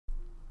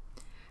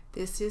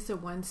This is a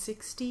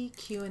 160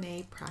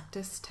 Q&A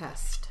practice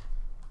test.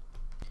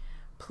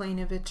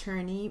 Plaintiff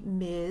Attorney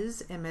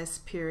Ms. MS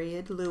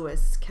period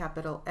Lewis,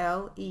 capital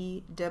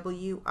L-E-W-I-S.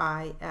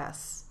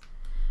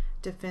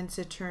 Defense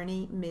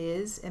Attorney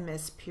Ms.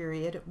 MS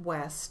period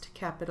West,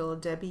 capital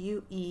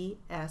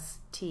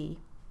W-E-S-T.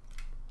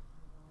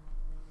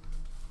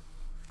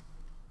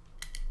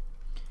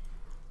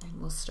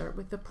 And we'll start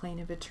with the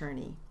plaintiff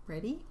attorney.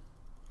 Ready?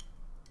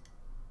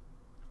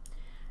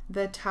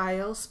 The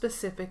tile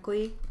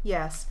specifically,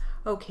 yes.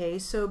 Okay,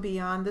 so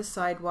beyond the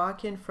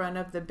sidewalk in front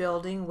of the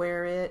building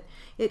where it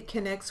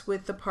connects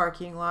with the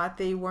parking lot,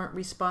 they weren't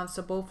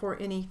responsible for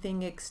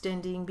anything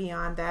extending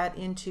beyond that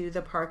into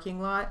the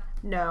parking lot?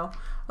 No.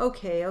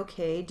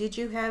 Okay. Did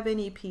you have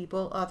any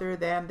people other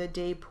than the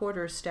day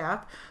porter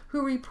staff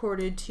who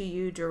reported to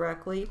you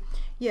directly?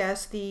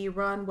 Yes, the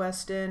Ron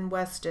Weston,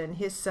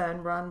 his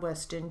son Ron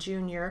Weston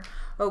Jr.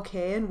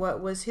 Okay, and what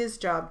was his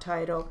job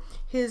title?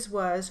 His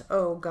was,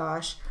 oh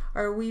gosh,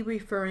 are we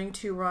referring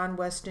to Ron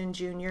Weston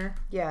Jr.?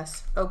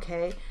 Yes,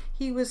 okay.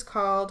 He was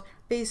called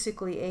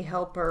basically a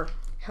helper.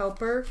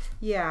 Helper?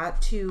 Yeah,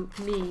 to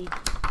me.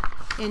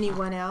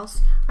 Anyone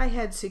else? I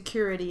had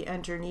security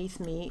underneath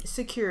me.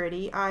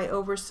 Security, I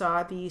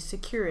oversaw the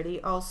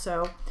security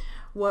also.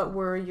 What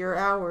were your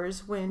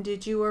hours? When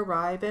did you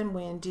arrive and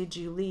when did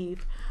you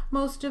leave?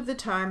 Most of the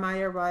time I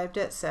arrived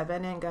at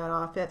 7 and got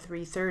off at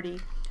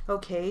 3:30.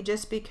 Okay,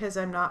 just because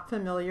I'm not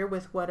familiar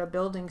with what a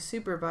building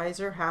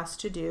supervisor has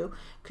to do,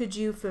 could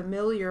you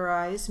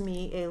familiarize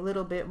me a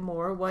little bit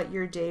more what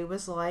your day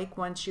was like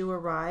once you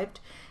arrived?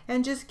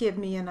 And just give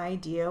me an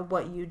idea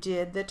what you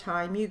did the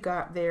time you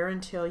got there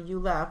until you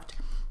left.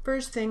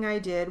 First thing I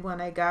did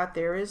when I got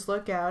there is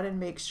look out and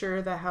make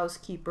sure the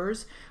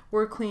housekeepers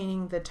were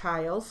cleaning the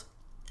tiles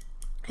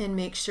and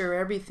make sure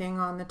everything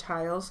on the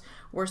tiles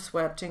were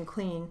swept and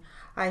clean.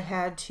 I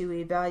had to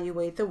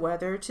evaluate the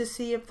weather to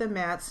see if the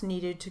mats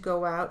needed to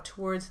go out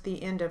towards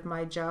the end of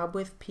my job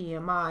with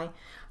PMI.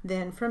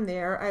 Then from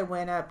there I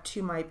went up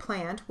to my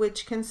plant,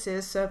 which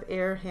consists of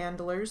air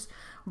handlers,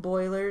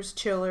 boilers,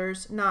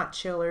 chillers, not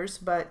chillers,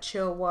 but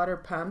chill water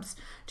pumps,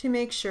 to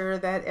make sure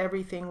that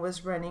everything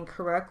was running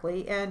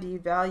correctly and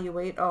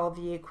evaluate all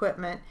the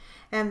equipment.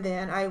 And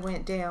then I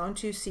went down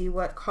to see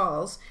what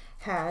calls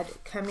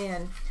had come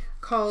in.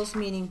 Calls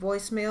meaning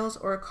voicemails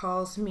or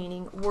calls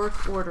meaning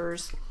work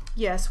orders?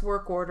 Yes,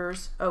 work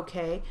orders.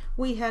 Okay.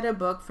 We had a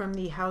book from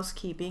the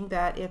housekeeping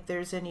that if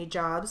there's any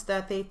jobs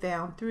that they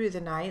found through the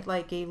night,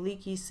 like a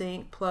leaky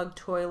sink, plugged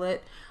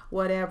toilet,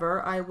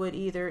 whatever, I would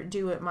either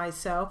do it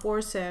myself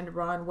or send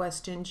Ron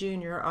Weston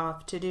Jr.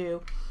 off to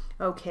do.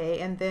 Okay,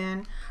 and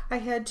then I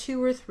had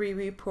 2 or 3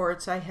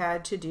 reports I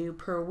had to do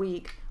per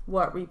week.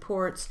 What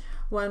reports?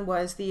 One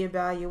was the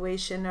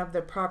evaluation of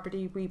the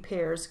property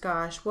repairs.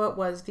 Gosh, what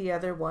was the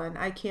other one?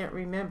 I can't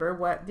remember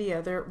what the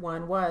other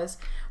one was.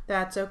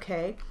 That's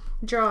okay.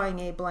 Drawing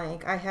a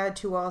blank. I had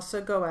to also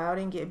go out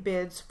and get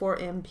bids for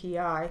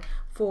MPI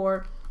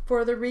for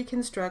the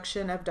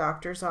reconstruction of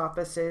doctors'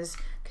 offices.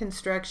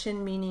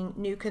 Construction meaning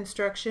new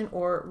construction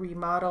or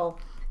remodel.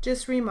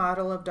 Just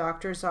remodel of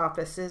doctors'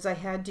 offices. I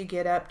had to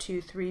get up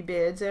to 3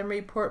 bids and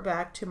report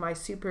back to my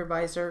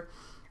supervisor.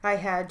 I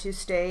had to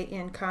stay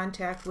in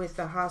contact with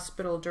the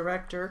hospital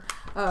director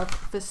of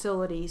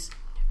facilities.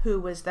 Who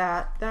was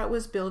that? That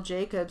was Bill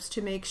Jacobs,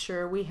 to make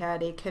sure we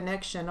had a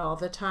connection all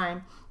the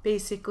time.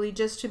 Basically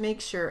just to make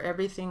sure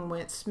everything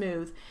went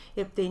smooth.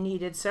 If they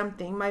needed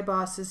something, my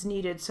bosses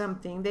needed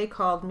something, they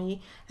called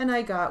me and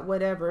I got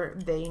whatever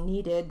they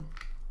needed.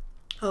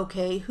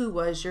 Okay, who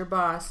was your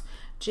boss?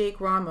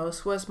 Jake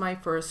Ramos was my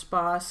first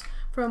boss.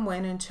 From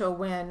when until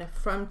when?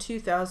 From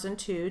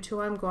 2002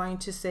 to, I'm going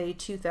to say,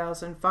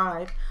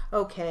 2005.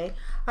 Okay,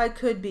 I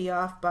could be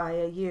off by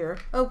a year.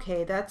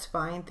 Okay, that's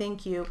fine,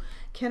 thank you.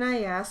 Can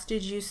I ask,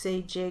 did you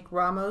say Jake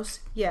Ramos?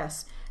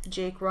 Yes,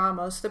 Jake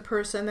Ramos, the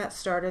person that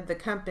started the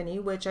company,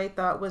 which I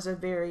thought was a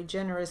very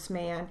generous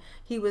man.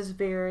 He was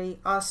very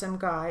awesome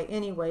guy.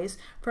 Anyways,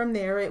 from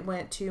there it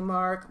went to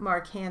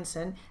Mark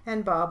Hansen,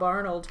 and Bob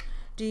Arnold.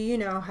 Do you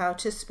know how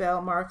to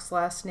spell Mark's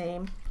last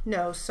name?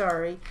 No,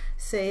 sorry.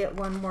 Say it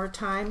one more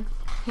time.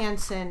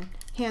 Hansen,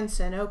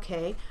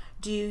 okay.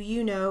 Do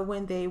you know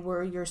when they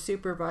were your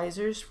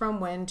supervisors? From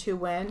when to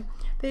when?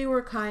 They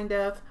were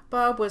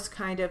Bob was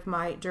kind of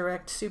my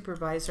direct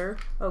supervisor,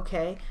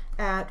 okay,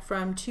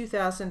 from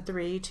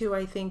 2003 to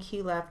I think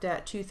he left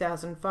at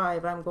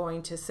 2005, I'm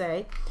going to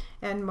say.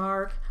 And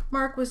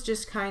Mark was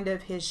just kind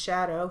of his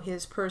shadow,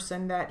 his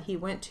person that he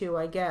went to,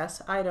 I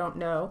guess. I don't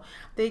know.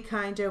 They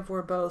kind of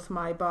were both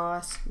my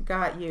boss.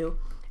 Got you.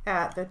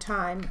 At the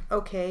time.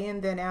 Okay,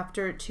 and then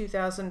after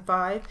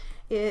 2005,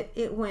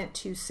 it went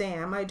to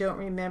Sam. I don't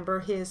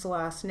remember his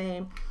last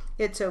name.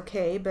 It's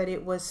okay, but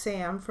it was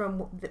Sam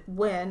from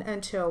when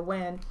until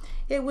when?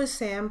 It was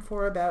Sam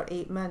for about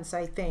 8 months,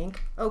 I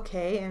think.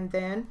 Okay, and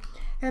then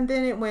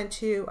it went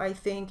to, I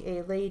think,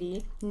 a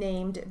lady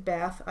named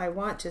Beth, I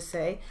want to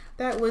say.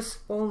 That was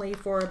only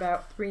for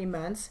about 3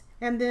 months.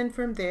 And then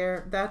from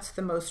there, that's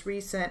the most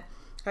recent.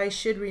 I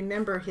should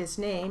remember his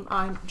name.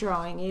 I'm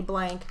drawing a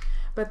blank.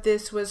 but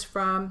this was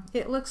from,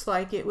 it looks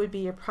like it would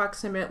be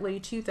approximately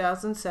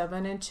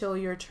 2007 until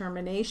your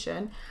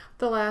termination,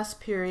 the last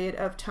period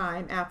of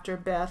time after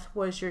Beth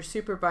was your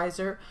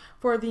supervisor.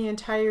 For the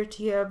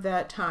entirety of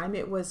that time,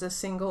 it was a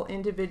single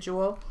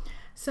individual.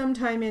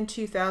 Sometime in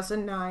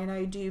 2009,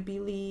 I do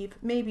believe,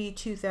 maybe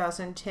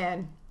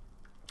 2010,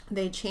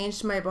 they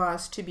changed my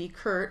boss to be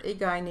Kurt, a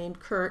guy named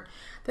Kurt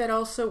that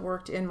also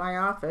worked in my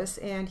office,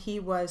 and he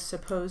was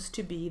supposed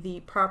to be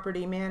the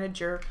property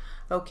manager,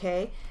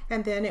 okay?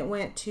 And then it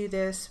went to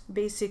this,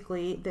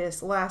 basically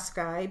this last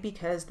guy,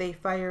 because they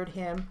fired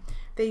him.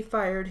 They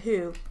fired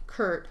who?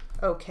 Kurt,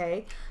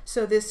 okay?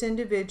 So this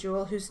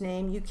individual whose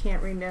name you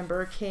can't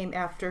remember came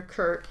after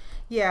Kurt.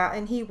 Yeah,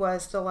 and he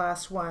was the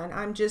last one.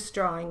 I'm just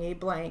drawing a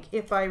blank.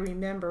 If I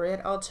remember it,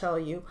 I'll tell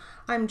you.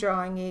 I'm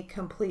drawing a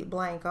complete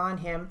blank on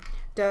him.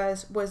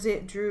 Was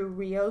it Drew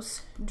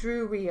Rios?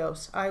 Drew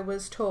Rios. I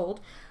was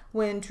told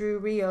when Drew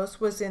Rios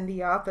was in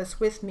the office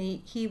with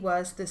me, he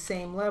was the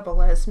same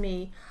level as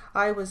me.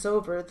 I was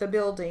over the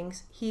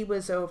buildings. He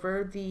was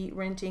over the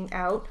renting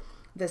out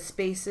the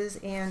spaces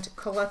and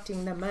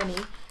collecting the money.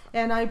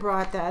 And I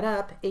brought that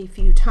up a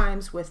few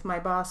times with my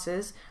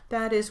bosses.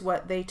 That is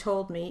what they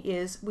told me,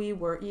 is we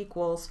were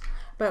equals,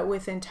 but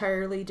with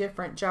entirely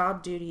different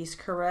job duties,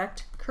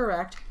 correct?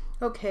 Correct.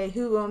 Okay,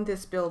 who owned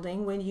this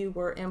building when you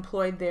were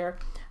employed there?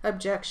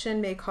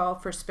 Objection may call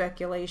for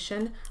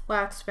speculation,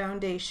 lacks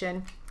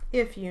foundation.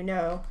 If you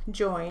know,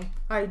 join.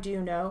 I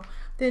do know.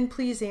 Then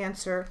please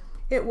answer.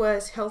 It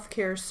was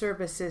Healthcare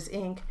Services,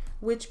 Inc.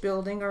 Which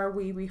building are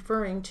we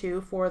referring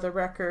to for the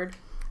record?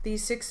 The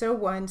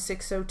 601,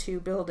 602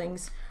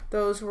 buildings.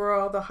 Those were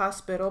all the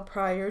hospital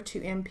prior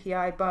to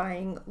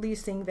MPI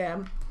leasing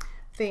them.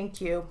 Thank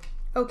you.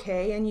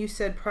 Okay, and you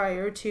said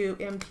prior to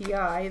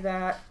MPI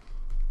that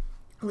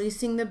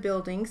leasing the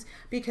buildings,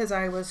 because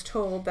I was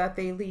told that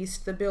they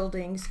leased the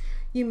buildings.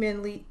 You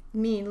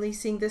mean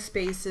leasing the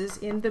spaces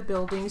in the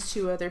buildings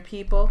to other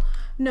people?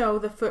 No,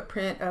 the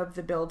footprint of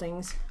the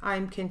buildings.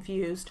 I'm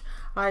confused.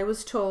 I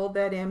was told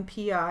that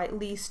MPI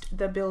leased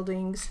the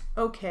buildings,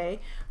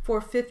 okay,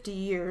 for 50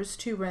 years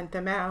to rent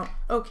them out.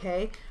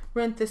 Okay,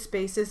 rent the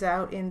spaces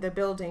out in the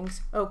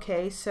buildings.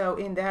 Okay, so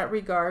in that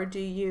regard,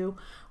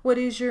 what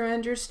is your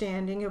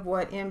understanding of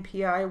what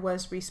MPI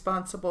was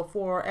responsible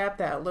for at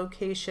that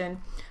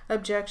location?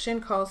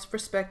 Objection calls for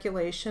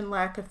speculation,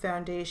 lack of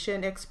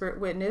foundation, expert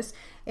witness,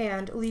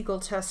 and legal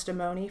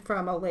testimony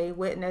from a lay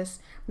witness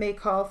may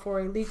call for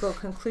a legal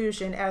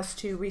conclusion as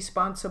to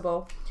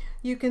responsible.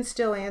 You can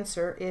still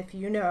answer if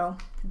you know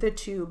the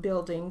two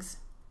buildings.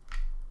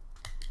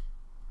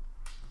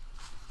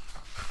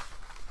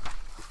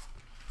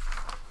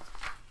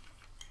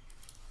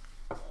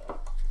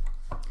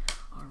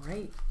 All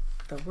right,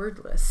 the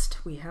word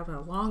list. We have a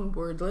long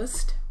word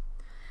list.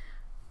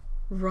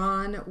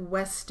 Ron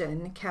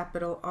Weston,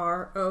 capital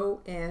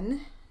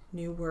R-O-N,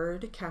 new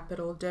word,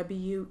 capital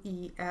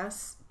W-E-S-T-O-N.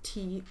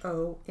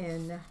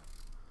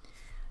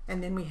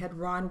 And then we had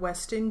Ron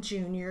Weston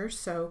Jr.,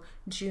 so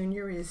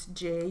Junior is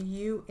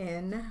J-U-N-I-O-R.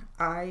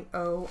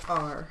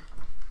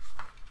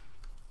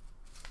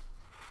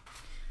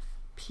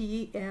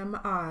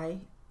 P-M-I,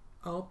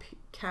 all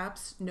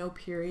caps, no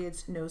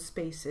periods, no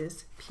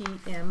spaces,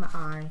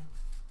 P-M-I.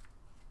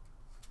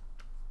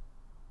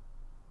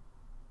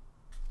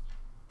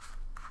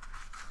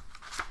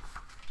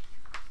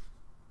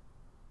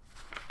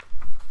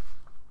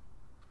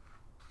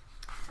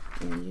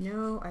 And you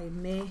know, I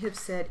may have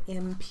said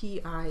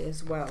MPI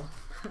as well.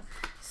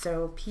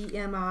 So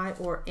PMI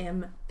or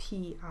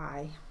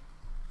MPI.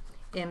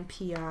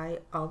 MPI,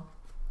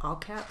 all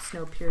caps,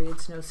 no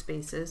periods, no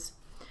spaces.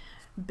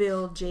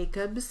 Bill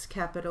Jacobs,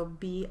 capital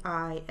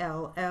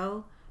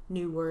B-I-L-L,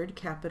 new word,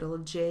 capital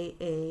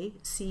J-A-C-O-B-S.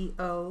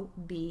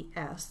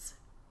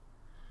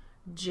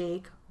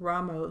 Jake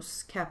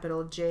Ramos,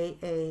 capital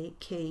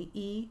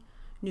J-A-K-E,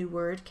 new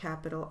word,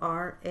 capital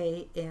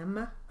R-A-M-O-S.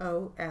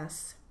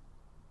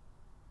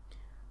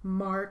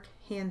 Mark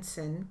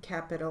Hanson,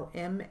 capital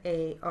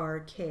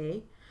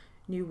M-A-R-K,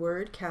 new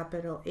word,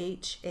 capital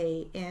H-A-N-S-O-N.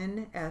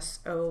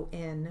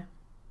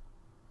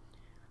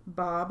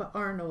 Bob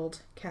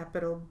Arnold,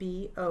 capital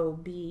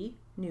B-O-B,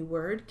 new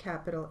word,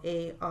 capital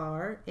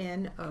A-R-N-O-L-D.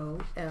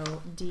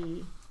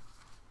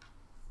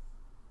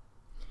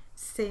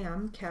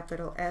 Sam,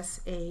 capital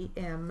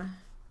S-A-M.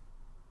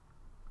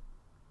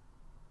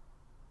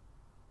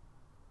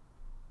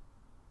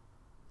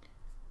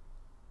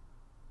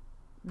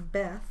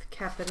 Beth,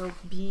 capital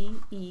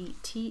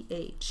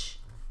B-E-T-H.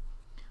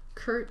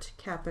 Kurt,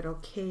 capital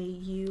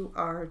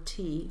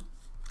K-U-R-T.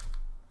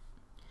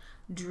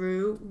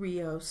 Drew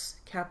Rios,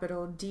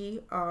 capital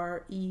D-R-E-W,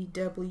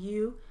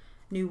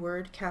 new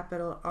word,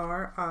 capital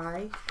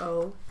R-I-O-S.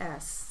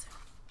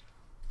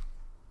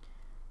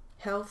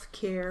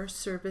 Healthcare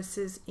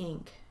Services,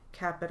 Inc.,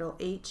 capital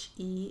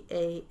H-E-A-L-T-H,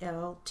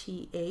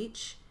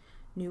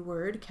 new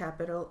word,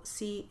 capital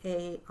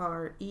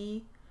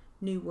C-A-R-E,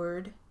 new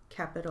word,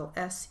 capital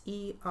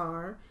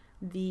S-E-R-V-I-C-E-S,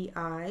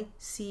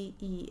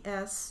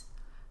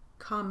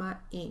 comma,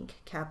 Inc.,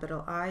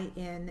 capital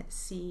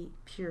I-N-C,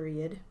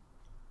 period.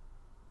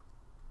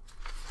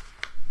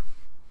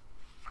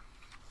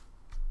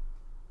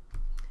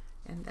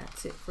 And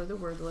that's it for the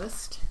word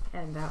list,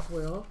 and that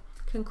will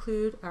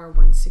conclude our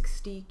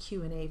 160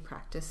 Q&A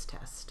practice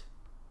test.